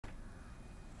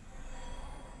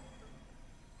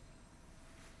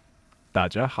大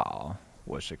家好，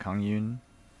我是康 Yun.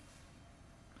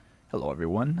 Hello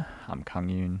everyone, I'm Kang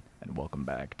Yun, and welcome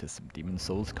back to some Demon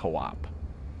Souls co-op.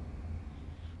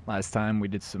 Last time we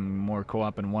did some more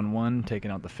co-op in 1-1, taking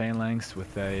out the Phalanx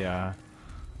with a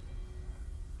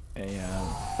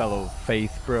fellow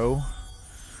Faith bro.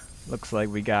 Looks like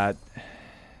we got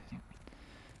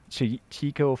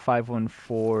Chico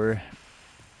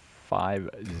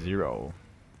 51450.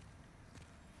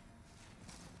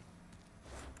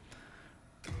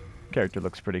 Character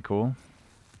looks pretty cool.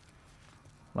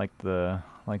 Like the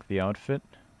outfit.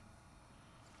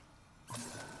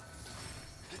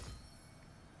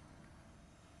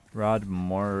 Rod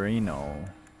Moreno.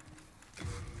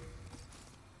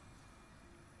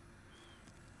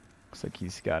 Looks like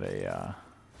he's got a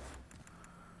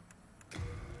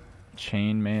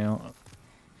chainmail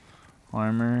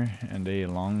armor and a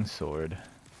long sword.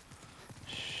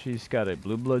 She's got a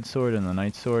blue blood sword and a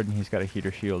night sword, and he's got a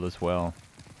heater shield as well.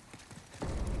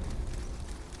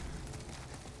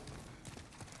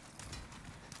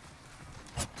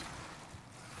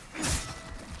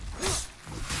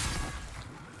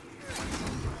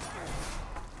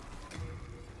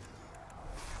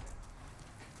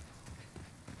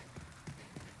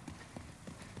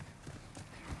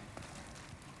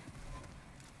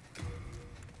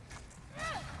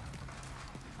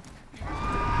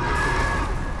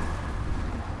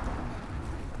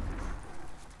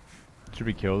 Should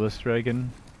we kill this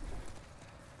dragon?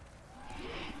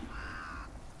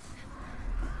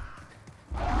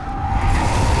 I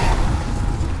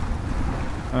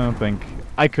don't think...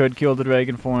 I could kill the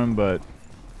dragon for him, but...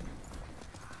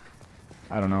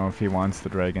 I don't know if he wants the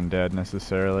dragon dead,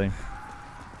 necessarily.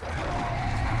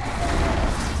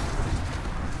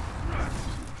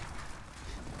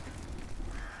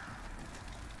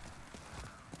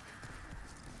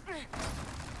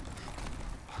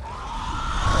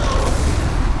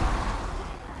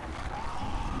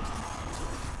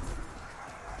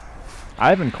 I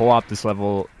haven't co-opted this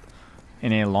level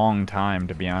in a long time,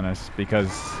 to be honest, because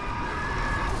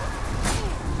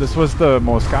this was the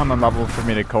most common level for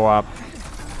me to co-op.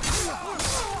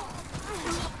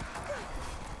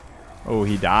 Oh,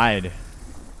 he died.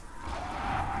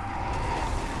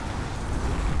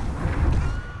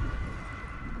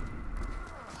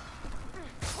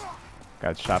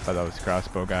 Got shot by those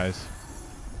crossbow guys.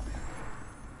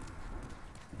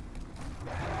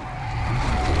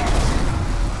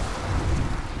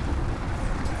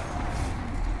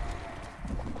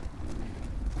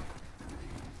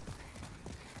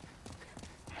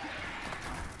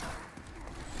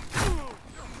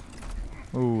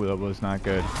 Ooh, that was not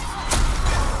good.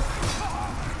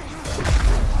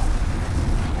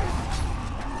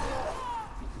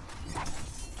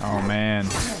 Oh man.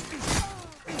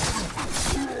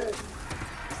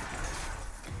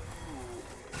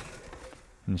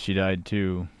 And she died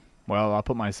too. Well, I'll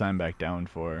put my sign back down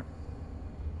for her.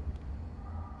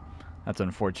 That's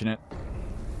unfortunate.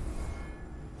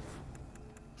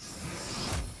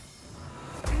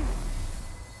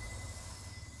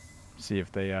 See if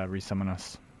they resummon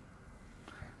us.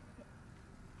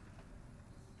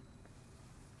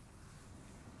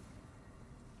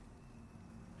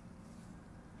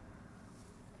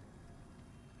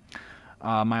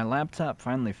 My laptop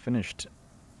finally finished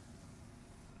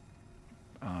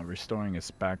restoring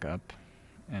its backup,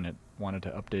 and it wanted to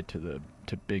update to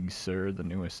Big Sur, the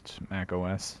newest Mac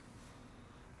OS,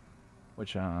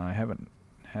 which I haven't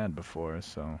had before.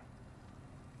 So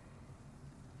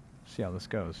see how this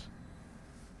goes.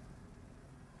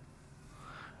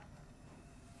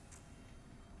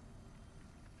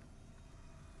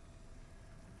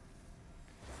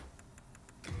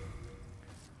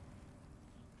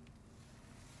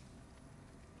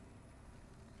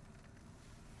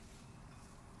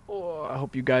 Oh, I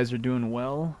hope you guys are doing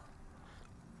well.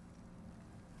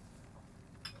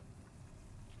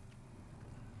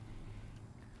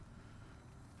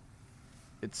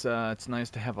 It's nice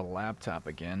to have a laptop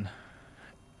again.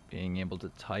 Being able to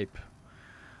type.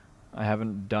 I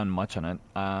haven't done much on it.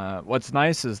 What's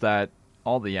nice is that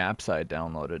all the apps I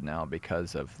downloaded now,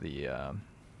 because of the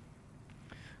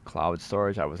cloud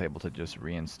storage, I was able to just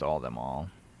reinstall them all.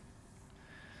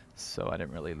 So I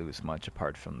didn't really lose much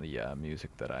apart from the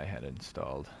music that I had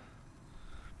installed.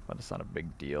 But it's not a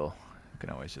big deal. I can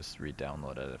always just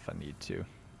re-download it if I need to.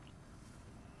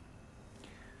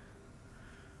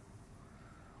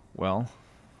 Well,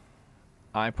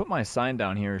 I put my sign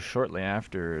down here shortly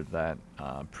after that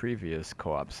previous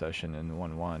co-op session in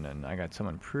 1-1, and I got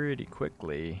someone pretty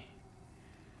quickly.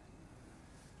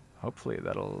 Hopefully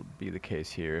that'll be the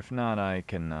case here. If not, I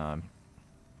can I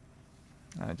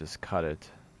just cut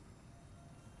it.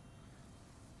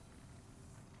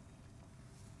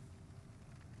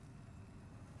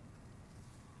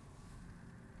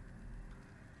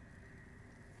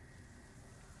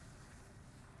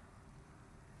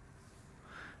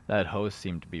 that host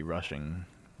seemed to be rushing.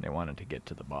 They wanted to get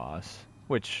to the boss,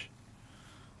 which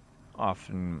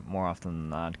more often than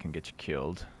not, can get you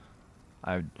killed.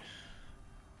 I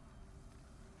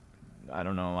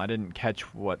don't know. I didn't catch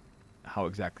how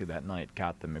exactly that knight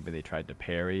got them. Maybe they tried to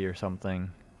parry or something.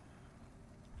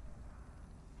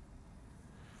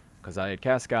 Because I had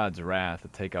cast God's Wrath to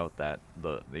take out the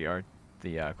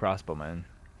crossbowman.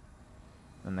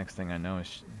 The next thing I know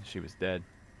is she was dead.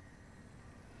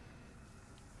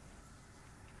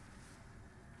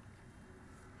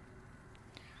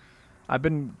 I've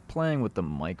been playing with the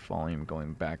mic volume,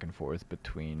 going back and forth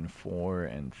between 4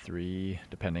 and 3,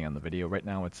 depending on the video. Right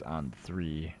now it's on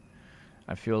 3.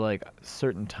 I feel like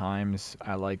certain times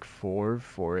I like 4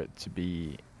 for it to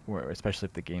be, especially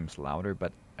if the game's louder,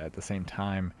 but at the same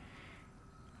time,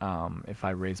 if I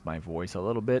raise my voice a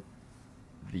little bit,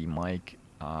 the mic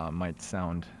might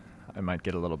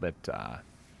get a little bit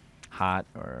hot,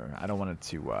 or I don't want it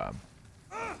to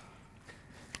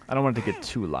get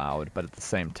too loud, but at the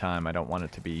same time, I don't want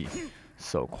it to be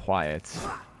so quiet.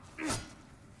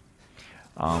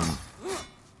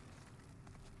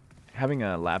 Having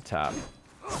a laptop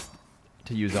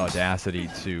to use Audacity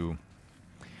to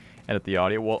edit the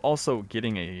audio, while also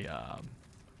getting a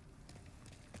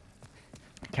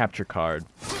capture card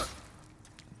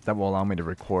that will allow me to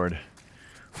record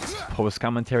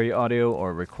post-commentary audio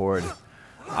or record.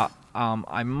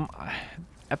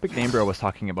 Epic Neighbor was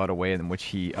talking about a way in which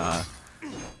he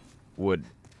would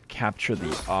capture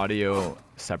the audio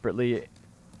separately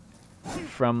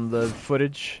from the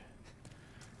footage,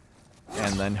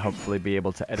 and then hopefully be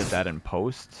able to edit that in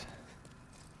post.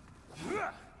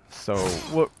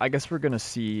 So I guess we're gonna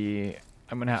see.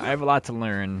 I have a lot to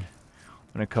learn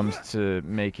when it comes to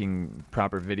making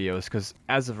proper videos, because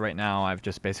as of right now, I've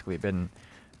just basically been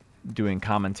doing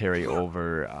commentary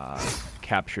over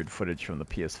captured footage from the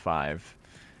PS5,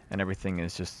 and everything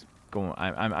is just going.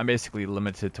 I'm basically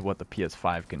limited to what the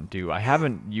PS5 can do. I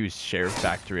haven't used Share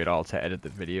Factory at all to edit the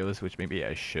videos, which maybe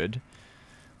I should,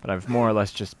 but I've more or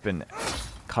less just been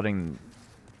cutting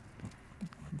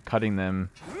them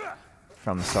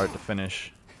from start to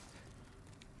finish.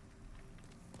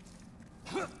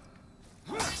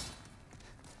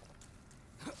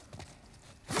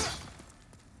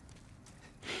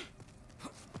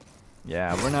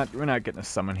 Yeah, we're not getting a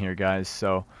summon here, guys.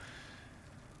 So,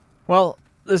 well,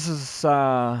 this is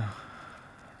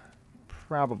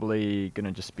probably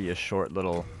gonna just be a short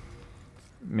little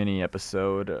mini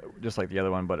episode, just like the other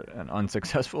one, but an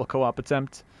unsuccessful co-op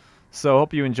attempt. So,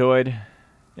 hope you enjoyed.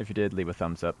 If you did, leave a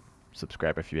thumbs up,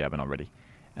 subscribe if you haven't already,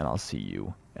 and I'll see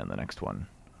you in the next one.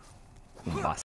 Bye.